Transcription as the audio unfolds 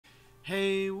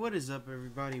Hey, what is up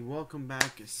everybody? Welcome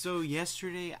back. So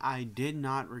yesterday I did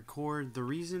not record. The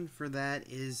reason for that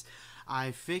is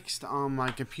I fixed on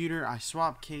my computer. I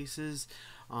swapped cases.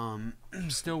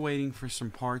 Still waiting for some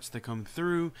parts to come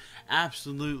through.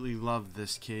 Absolutely love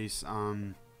this case.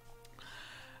 I'm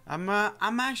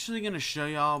actually gonna show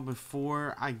y'all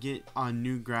before I get a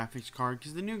new graphics card,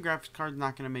 because the new graphics card is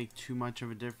not gonna make too much of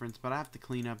a difference, but I have to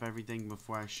clean up everything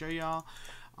before I show y'all.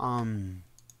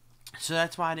 So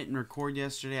that's why I didn't record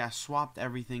yesterday. I swapped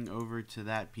everything over to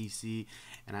that PC,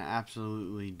 and I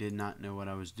absolutely did not know what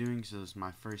I was doing, so this is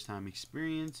my first time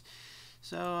experience.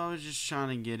 So I was just trying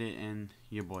to get it, and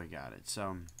your boy got it.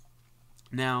 So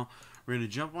now we're gonna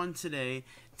jump on today.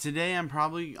 Today I'm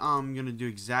probably gonna do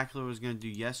exactly what I was gonna do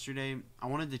yesterday. I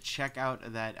wanted to check out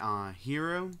that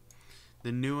hero,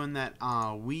 the new one that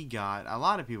we got. A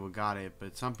lot of people got it,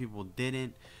 but some people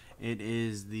didn't. It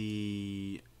is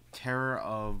the Terror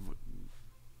of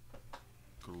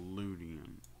Gluttony.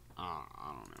 I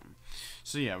don't know.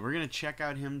 So yeah, we're gonna check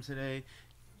out him today,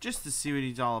 just to see what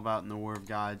he's all about in the War of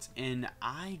Gods. And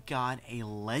I got a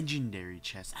legendary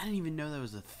chest. I didn't even know that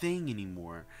was a thing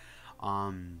anymore.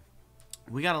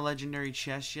 We got a legendary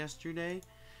chest yesterday.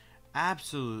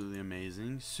 Absolutely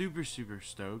amazing. Super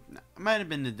stoked. It might have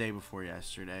been the day before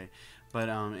yesterday, but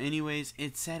anyways,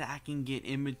 it said I can get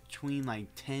in between like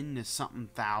 10 to something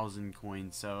thousand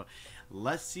coins. So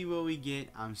let's see what we get.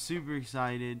 I'm super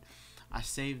excited. I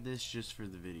saved this just for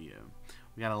the video.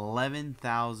 We got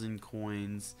 11,000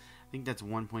 coins. I think that's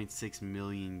 1.6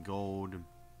 million gold.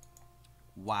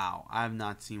 Wow, I have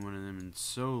not seen one of them in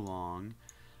so long.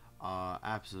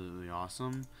 Absolutely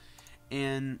awesome.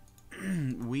 And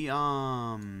we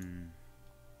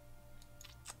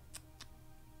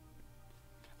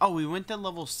we went to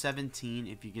level 17,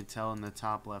 if you can tell in the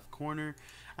top left corner.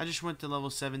 I just went to level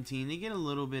 17 to get a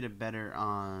little bit of better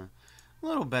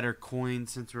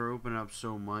coins, since we're opening up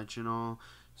so much and all.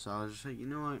 So I was just like, you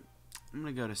know what, I'm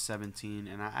gonna go to 17.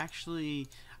 And I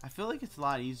feel like it's a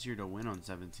lot easier to win on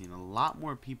 17. A lot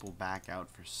more people back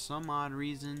out for some odd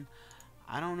reason.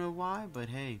 I don't know why, but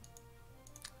hey,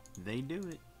 they do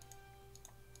it.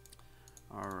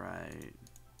 Alright.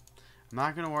 I'm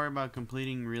not going to worry about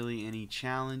completing really any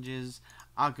challenges.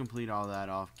 I'll complete all that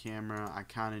off camera. I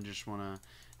kind of just want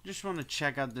to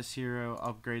check out this hero,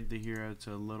 upgrade the hero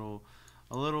to a little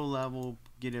level,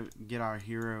 get our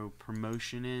hero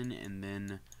promotion in, and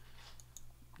then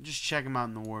just check him out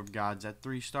in the War of Gods at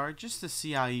 3-star just to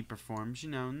see how he performs. You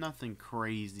know, nothing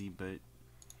crazy, but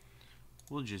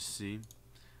we'll just see.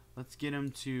 Let's get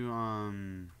him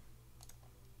to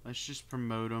let's just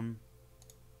promote him.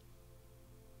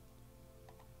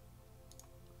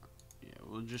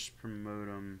 We'll just promote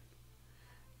him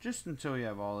just until we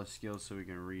have all the skills so we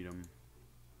can read them.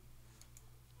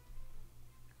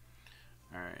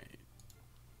 Alright.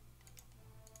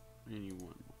 We need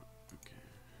one more. Okay.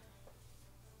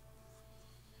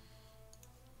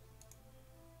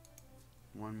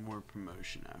 One more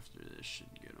promotion after this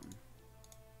should get him.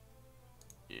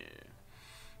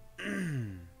 Yeah.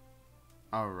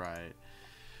 Alright.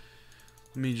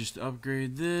 Let me just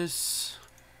upgrade this.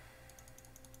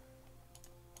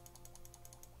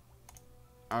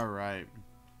 Alright,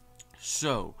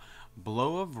 so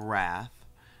Blow of Wrath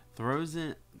throws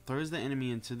the enemy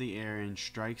into the air and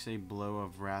strikes a blow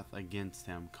of wrath against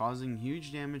him, causing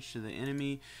huge damage to the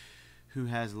enemy who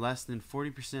has less than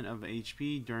 40% of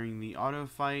HP during the auto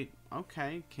fight.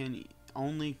 Okay, can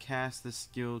only cast the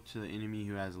skill to the enemy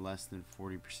who has less than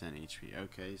 40% HP.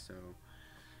 Okay, so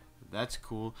that's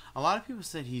cool. A lot of people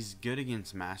said he's good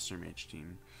against Master Mage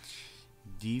team.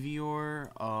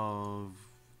 Devior of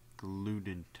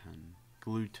Gluttony.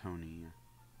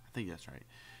 I think that's right.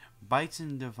 Bites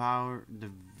and devour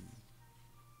the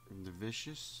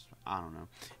vicious. I don't know.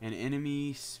 An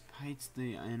enemy bites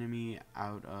the enemy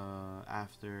out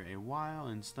after a while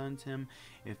and stuns him.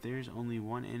 If there's only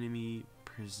one enemy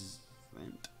present,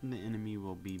 the enemy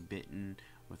will be bitten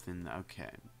within the. Okay.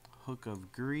 Hook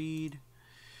of Greed.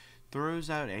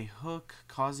 Throws out a hook,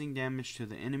 causing damage to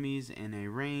the enemies in a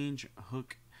range.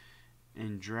 Hook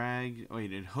and drag.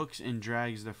 Wait, it hooks and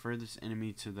drags the furthest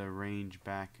enemy to the range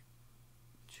back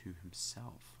to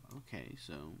himself. Okay,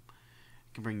 so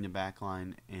can bring the back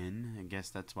line in. I guess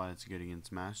that's why it's good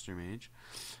against Master Mage.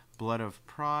 Blood of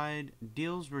Pride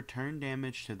deals return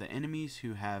damage to the enemies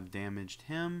who have damaged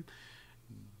him.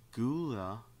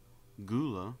 Gula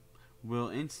will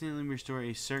instantly restore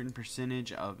a certain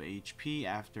percentage of HP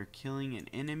after killing an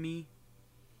enemy.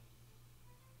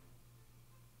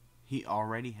 He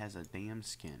already has a damn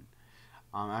skin.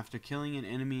 After killing an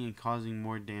enemy and causing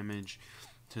more damage,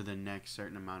 to the next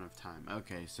certain amount of time.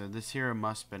 Okay, so this hero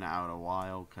must have been out a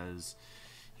while because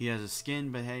he has a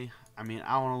skin, but hey, I mean,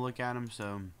 I want to look at him,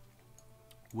 so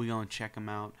we're going to check him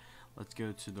out. Let's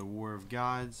go to the War of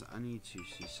Gods. I need to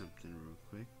see something real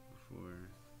quick before...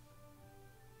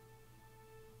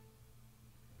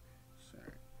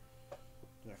 Sorry.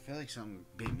 I feel like something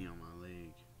bit me on my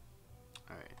leg.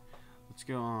 Alright. Let's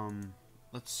go,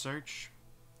 let's search.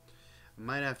 I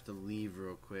might have to leave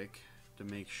real quick to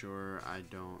make sure I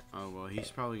don't... Oh, well,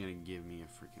 he's probably going to give me a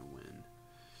freaking win.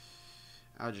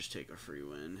 I'll just take a free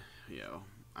win. Yo.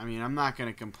 I mean, I'm not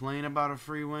going to complain about a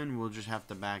free win. We'll just have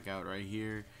to back out right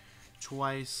here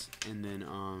twice, and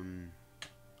then,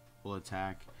 we'll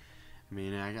attack. I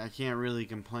mean, I can't really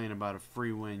complain about a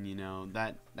free win, you know.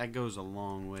 That goes a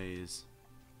long ways.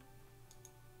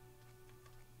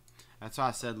 That's why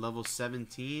I said level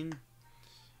 17.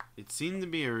 It seemed to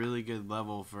be a really good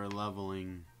level for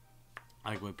leveling,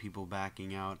 like with people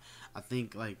backing out. I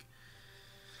think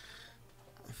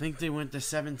they went to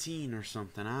 17 or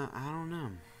something. I don't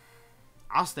know.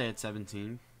 I'll stay at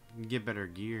 17. Get better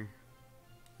gear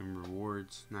and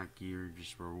rewards. Not gear,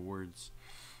 just rewards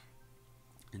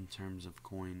in terms of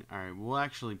coin. Alright, we'll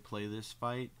actually play this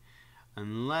fight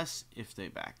unless if they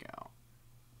back out.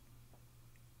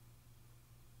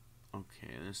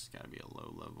 Okay, this has got to be a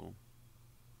low level.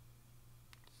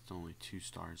 It's only 2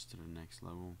 stars to the next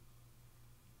level.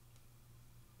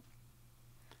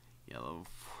 Yeah, level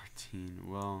 14.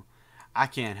 Well, I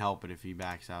can't help it if he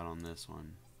backs out on this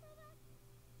one.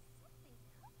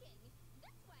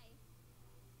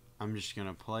 I'm just going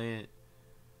to play it.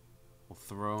 We'll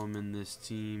throw him in this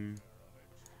team.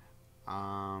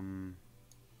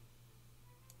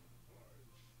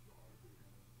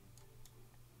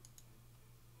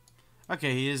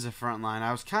 Okay, he is a front line.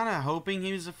 I was kind of hoping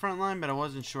he was a front line, but I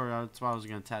wasn't sure. That's why I was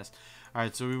going to test.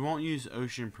 Alright, so we won't use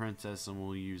Ocean Princess, and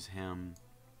we'll use him.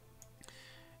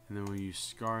 And then we'll use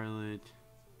Scarlet.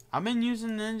 I've been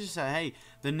using Ninja Assassin. Hey,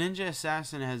 the Ninja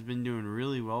Assassin has been doing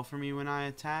really well for me when I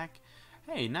attack.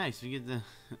 Hey, nice. We get the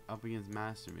up against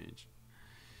Master Mage.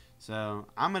 So,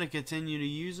 I'm going to continue to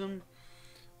use him.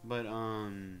 But,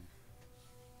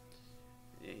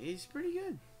 he's pretty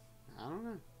good. I don't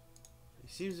know. He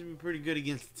seems to be pretty good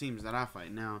against the teams that I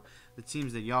fight. Now, the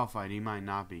teams that y'all fight, he might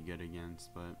not be good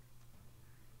against, but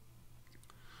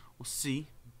we'll see.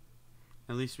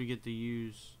 At least we get to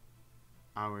use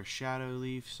our Shadow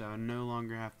Leaf, so I no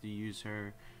longer have to use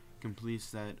her.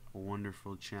 Completes that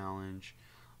wonderful challenge.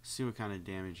 Let's see what kind of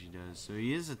damage he does. So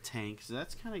he is a tank, so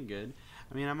that's kind of good.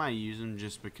 I mean, I might use him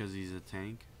just because he's a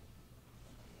tank.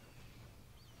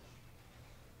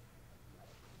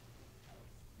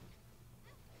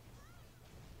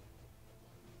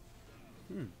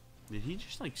 Did he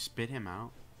just like spit him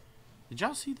out? Did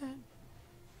y'all see that?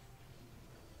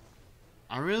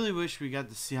 I really wish we got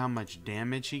to see how much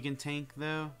damage he can tank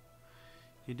though.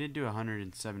 He did do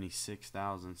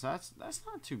 176,000, so that's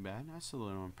not too bad. That's a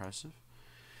little impressive.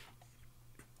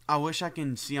 I wish I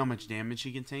can see how much damage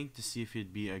he can tank to see if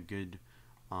he'd be a good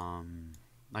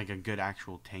like a good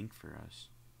actual tank for us.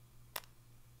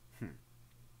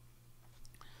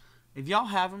 If y'all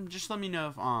have him, just let me know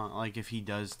if like if he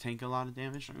does tank a lot of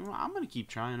damage. I'm gonna keep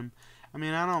trying him. I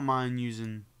mean, I don't mind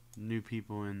using new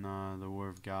people in the War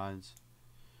of Gods.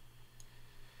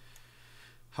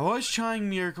 I was trying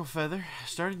Miracle Feather.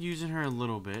 Started using her a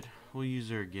little bit. We'll use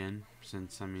her again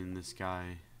since I mean this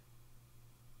guy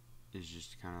is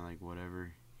just kind of like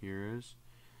whatever heroes,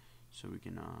 so we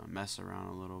can mess around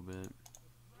a little bit.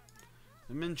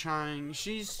 I've been trying.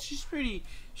 She's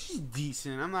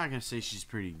decent. I'm not gonna say she's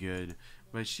pretty good,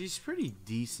 but she's pretty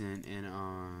decent. And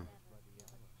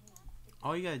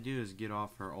all you gotta do is get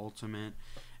off her ultimate.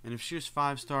 And if she was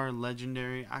 5-star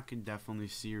legendary, I could definitely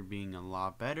see her being a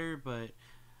lot better. But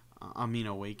I mean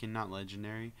awakened, not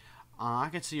legendary. I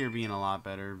could see her being a lot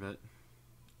better, but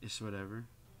it's whatever.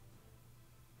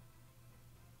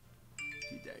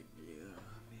 Man,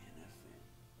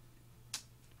 that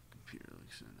computer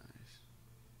looks so nice.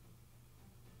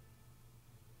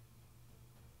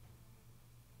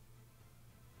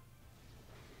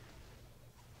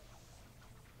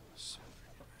 So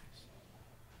freaking nice.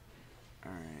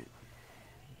 Alright.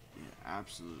 Yeah,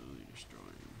 absolutely destroying.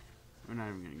 We're not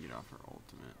even gonna get off her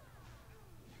ultimate.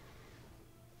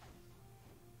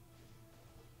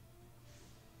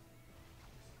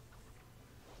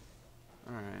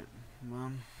 Alright.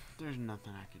 Well, there's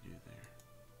nothing I could do there.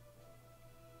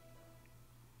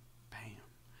 Bam.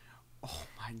 Oh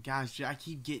my gosh, I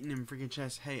keep getting him freaking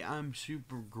chests. Hey, I'm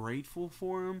super grateful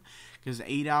for him because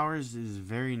 8 hours is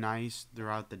very nice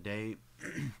throughout the day.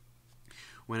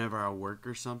 whenever I work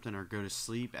or something or go to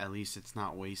sleep. At least it's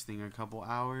not wasting a couple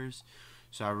hours.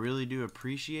 So I really do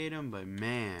appreciate them, but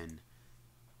man,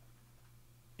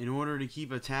 in order to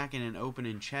keep attacking and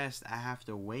opening chests, I have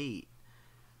to wait.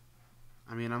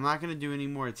 I mean, I'm not gonna do any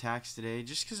more attacks today,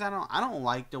 just because I don't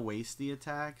like to waste the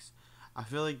attacks. I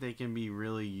feel like they can be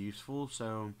really useful,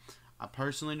 so I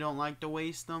personally don't like to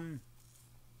waste them,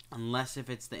 unless if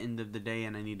it's the end of the day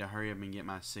and I need to hurry up and get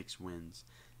my 6 wins.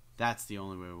 That's the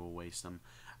only way we'll waste them.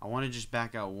 I want to just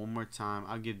back out one more time.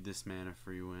 I'll give this man a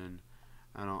free win.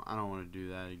 I don't want to do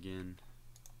that again.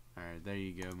 All right, there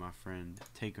you go, my friend.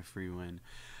 Take a free win.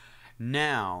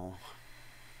 Now,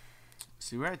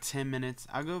 see, we're at 10 minutes.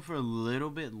 I'll go for a little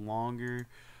bit longer.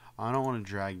 I don't want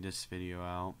to drag this video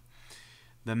out.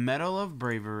 The Medal of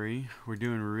Bravery. We're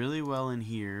doing really well in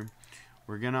here.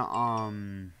 We're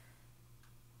gonna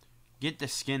get the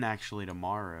skin actually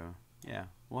tomorrow. Yeah,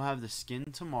 we'll have the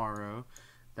skin tomorrow.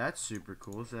 That's super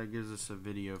cool. So that gives us a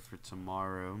video for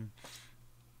tomorrow.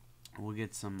 We'll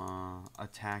get some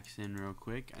attacks in real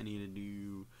quick. I need to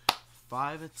do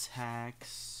 5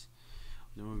 attacks.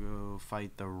 Then we'll go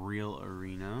fight the real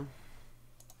arena.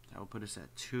 That will put us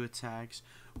at 2 attacks.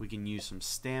 We can use some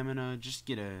stamina, just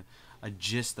get a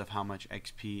gist of how much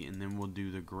XP, and then we'll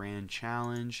do the grand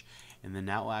challenge, and then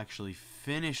that will actually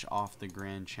finish off the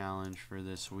grand challenge for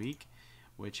this week,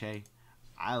 which, hey,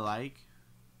 I like.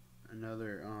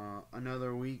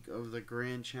 Another week of the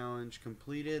grand challenge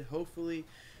completed. Hopefully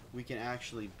we can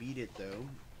actually beat it though,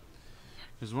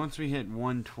 because once we hit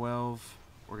 112,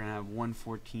 we're gonna have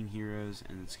 114 heroes,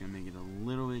 and it's gonna make it a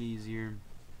little bit easier.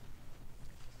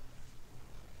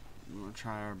 We'll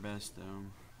try our best though.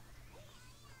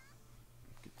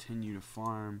 Continue to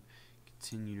farm,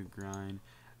 continue to grind.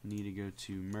 I need to go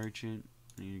to merchant.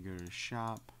 I need to go to the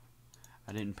shop.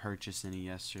 I didn't purchase any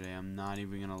yesterday. I'm not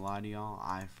even gonna lie to y'all.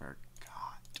 I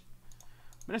forgot.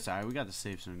 But it's alright. We got to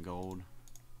save some gold.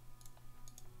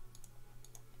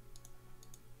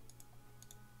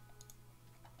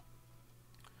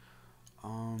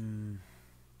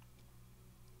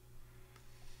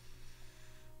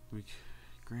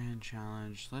 Grand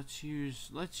challenge. Let's use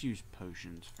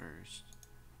potions first.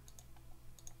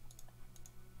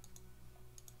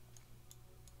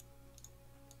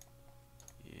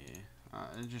 Yeah, I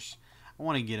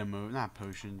want to get them over. Not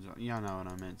potions. Y'all know what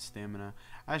I meant. Stamina.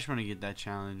 I just want to get that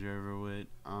challenge over with.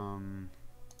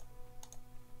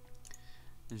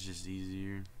 It's just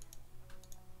easier.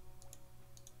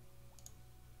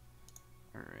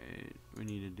 All right, we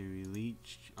need to do elite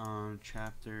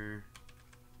chapter.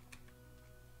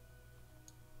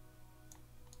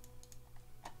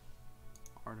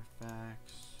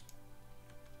 Artifacts.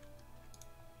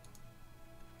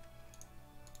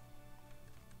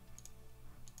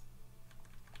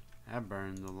 That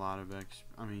burns a lot of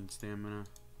stamina.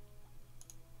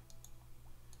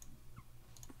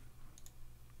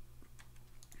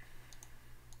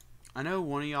 I know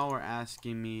one of y'all were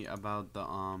asking me about the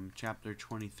chapter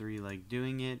 23, like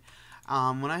doing it.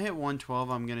 When I hit 112,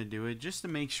 I'm gonna do it just to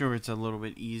make sure it's a little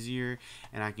bit easier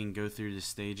and I can go through the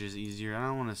stages easier. I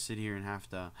don't want to sit here and have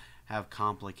to have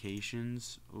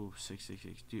complications. Oh,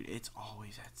 666, dude, it's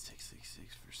always at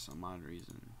 666 for some odd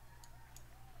reason.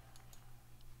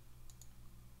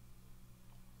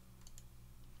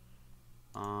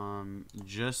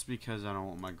 Just because I don't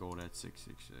want my gold at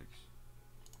 666.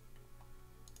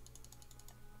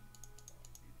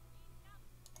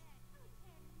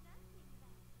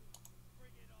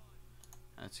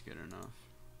 That's good enough.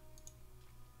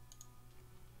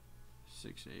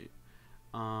 6-8.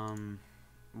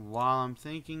 While I'm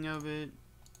thinking of it,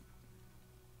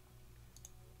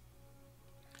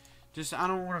 I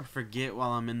don't want to forget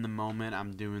while I'm in the moment.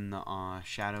 I'm doing the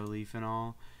shadow leaf and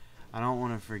all. I don't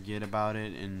want to forget about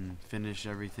it and finish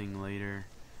everything later.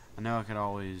 I know I could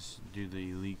always do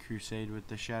the elite crusade with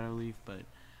the shadow leaf, but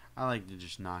I like to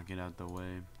just knock it out the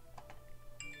way.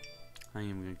 I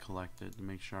am going to collect it to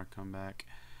make sure I come back.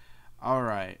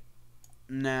 Alright.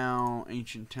 Now,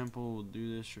 Ancient Temple, we'll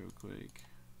do this real quick.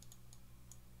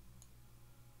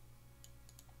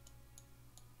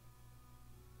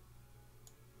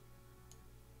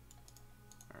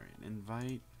 Alright,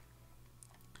 invite.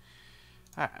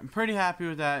 Alright, I'm pretty happy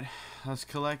with that. Let's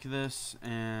collect this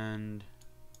and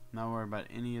not worry about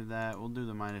any of that. We'll do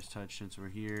the Midas Touch since we're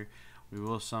here. We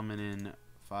will summon in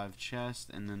 5 chests,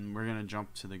 and then we're gonna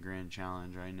jump to the grand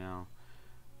challenge right now.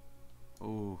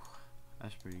 Oh,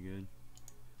 that's pretty good.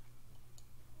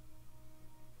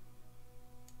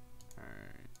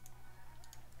 Alright,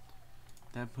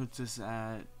 that puts us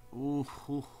at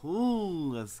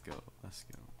let's go.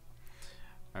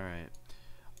 Alright,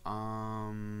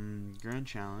 grand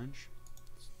challenge.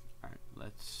 Alright,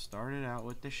 let's start it out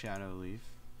with the Shadow Leaf.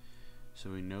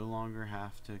 So we no longer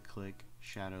have to click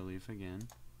Shadow Leaf again.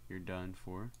 You're done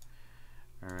for.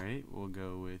 Alright, we'll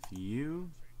go with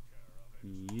you,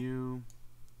 you,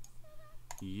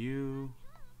 you,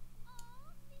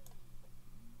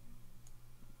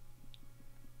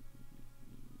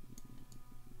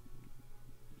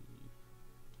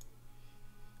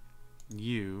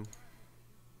 you,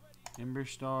 Ember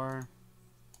Star,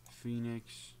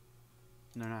 Phoenix,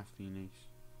 no, not Phoenix.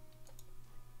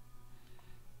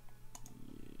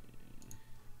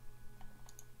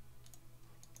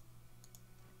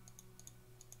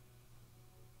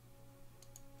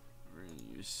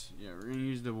 We're gonna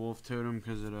use the wolf totem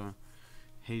because of the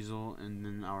hazel, and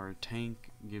then our tank,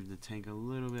 give the tank a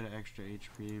little bit of extra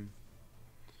HP.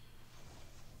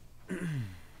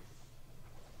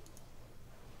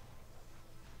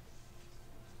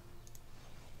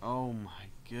 Oh my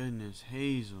goodness,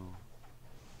 Hazel.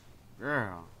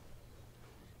 Girl.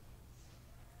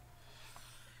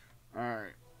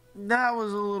 Alright. That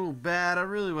was a little bad. I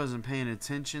really wasn't paying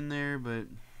attention there, but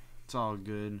it's all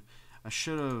good. I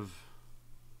should have...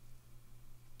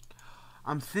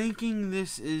 I'm thinking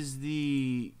this is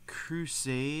the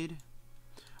Crusade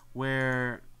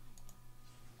where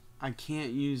I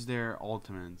can't use their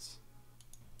ultimates.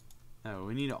 No,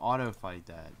 we need to auto fight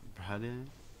that, brother.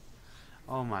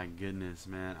 Oh my goodness,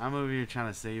 man. I'm over here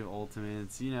trying to save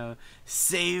ultimates, you know,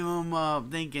 save them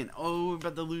up, thinking, oh, we're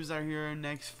about to lose our hero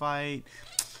next fight.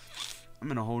 I'm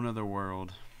in a whole nother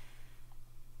world.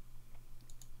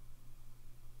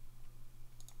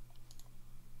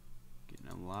 Getting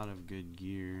a lot of good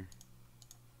gear.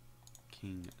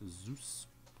 King Zeus,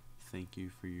 thank you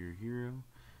for your hero.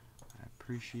 I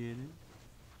appreciate it.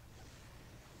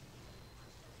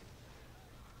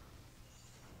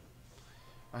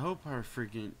 I hope our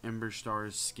freaking Ember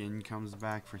Star's skin comes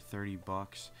back for 30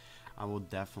 bucks. I will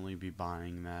definitely be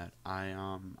buying that. I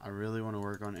really want to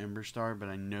work on Ember Star, but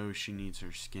I know she needs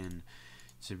her skin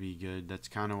to be good. That's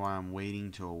kind of why I'm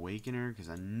waiting to awaken her, because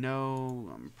I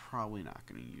know I'm probably not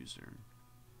going to use her.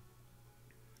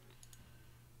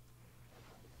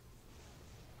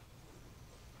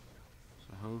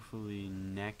 So hopefully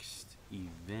next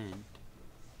event,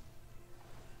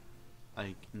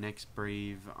 like next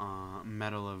brave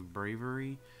Medal of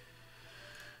Bravery,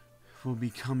 will be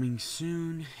coming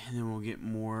soon, and then we'll get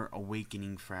more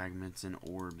awakening fragments and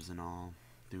orbs and all.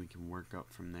 Then we can work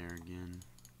up from there again,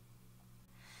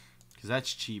 because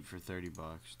that's cheap for 30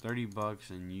 bucks. 30 bucks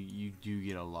and you do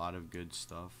get a lot of good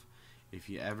stuff. If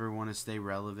you ever want to stay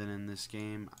relevant in this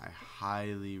game, I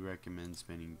highly recommend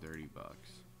spending 30 bucks,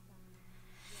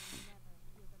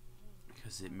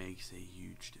 because it makes a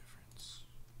huge difference.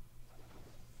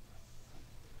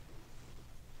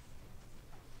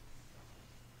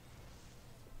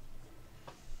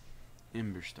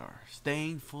 Ember Star,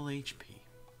 staying full HP.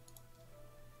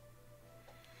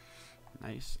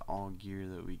 Nice, all gear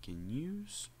that we can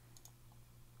use.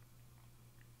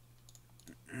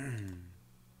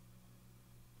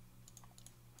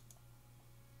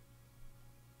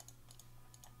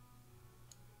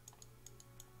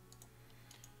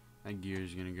 That gear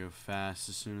is gonna go fast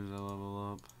as soon as I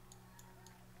level up.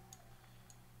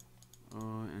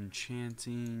 Oh,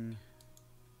 enchanting.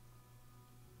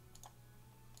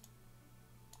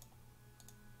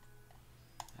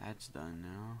 That's done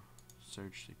now.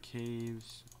 Search the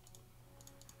caves.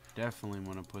 Definitely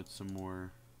want to put some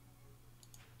more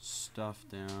stuff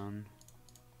down.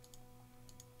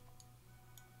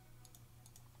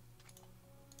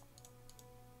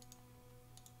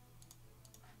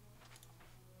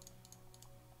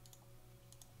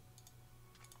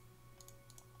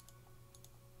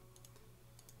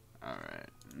 Alright,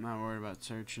 I'm not worried about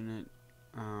searching it.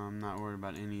 I'm not worried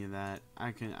about any of that.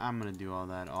 I'm gonna do all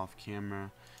that off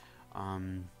camera.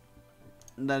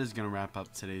 That is gonna wrap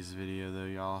up today's video though,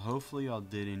 y'all. Hopefully y'all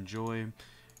did enjoy.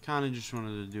 Kinda just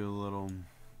wanted to do a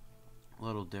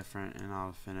little different, and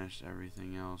I'll finish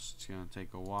everything else. It's gonna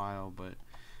take a while, but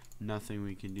nothing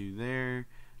we can do there.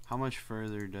 How much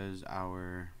further does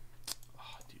our...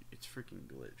 Oh dude, it's freaking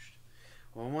glitched.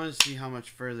 Well, I want to see how much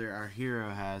further our hero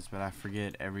has, but I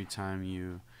forget every time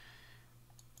you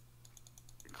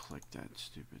click that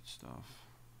stupid stuff.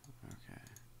 Okay.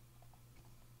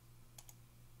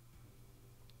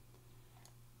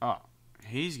 Oh,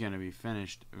 he's gonna be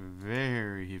finished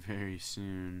very, very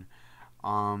soon.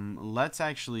 Let's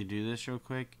actually do this real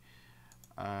quick.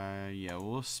 Yeah,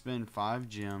 we'll spend 5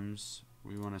 gems.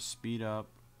 We want to speed up.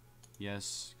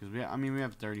 Yes, because we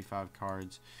have 35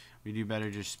 cards. We do better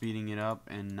just speeding it up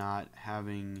and not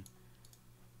having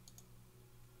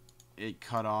it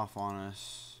cut off on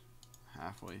us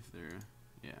halfway through.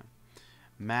 Yeah.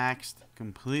 Maxed,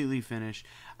 completely finished.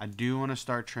 I do want to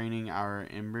start training our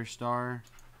Ember Star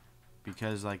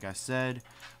because, like I said,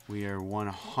 we are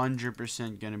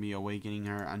 100% going to be awakening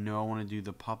her. I know I want to do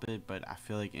the puppet, but I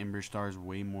feel like Ember Star is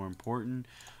way more important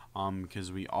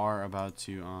because we are about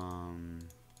to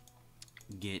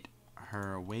get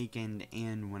her awakened,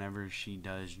 and whenever she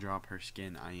does drop her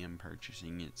skin, I am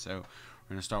purchasing it. So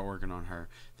we're gonna start working on her.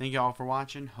 Thank you all for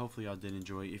watching. Hopefully y'all did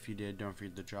enjoy. If you did, don't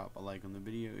forget to drop a like on the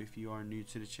video. If you are new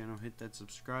to the channel, hit that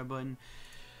subscribe button.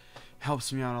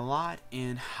 Helps me out a lot,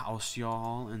 and I'll see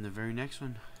y'all in the very next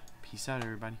one. Peace out,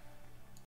 everybody.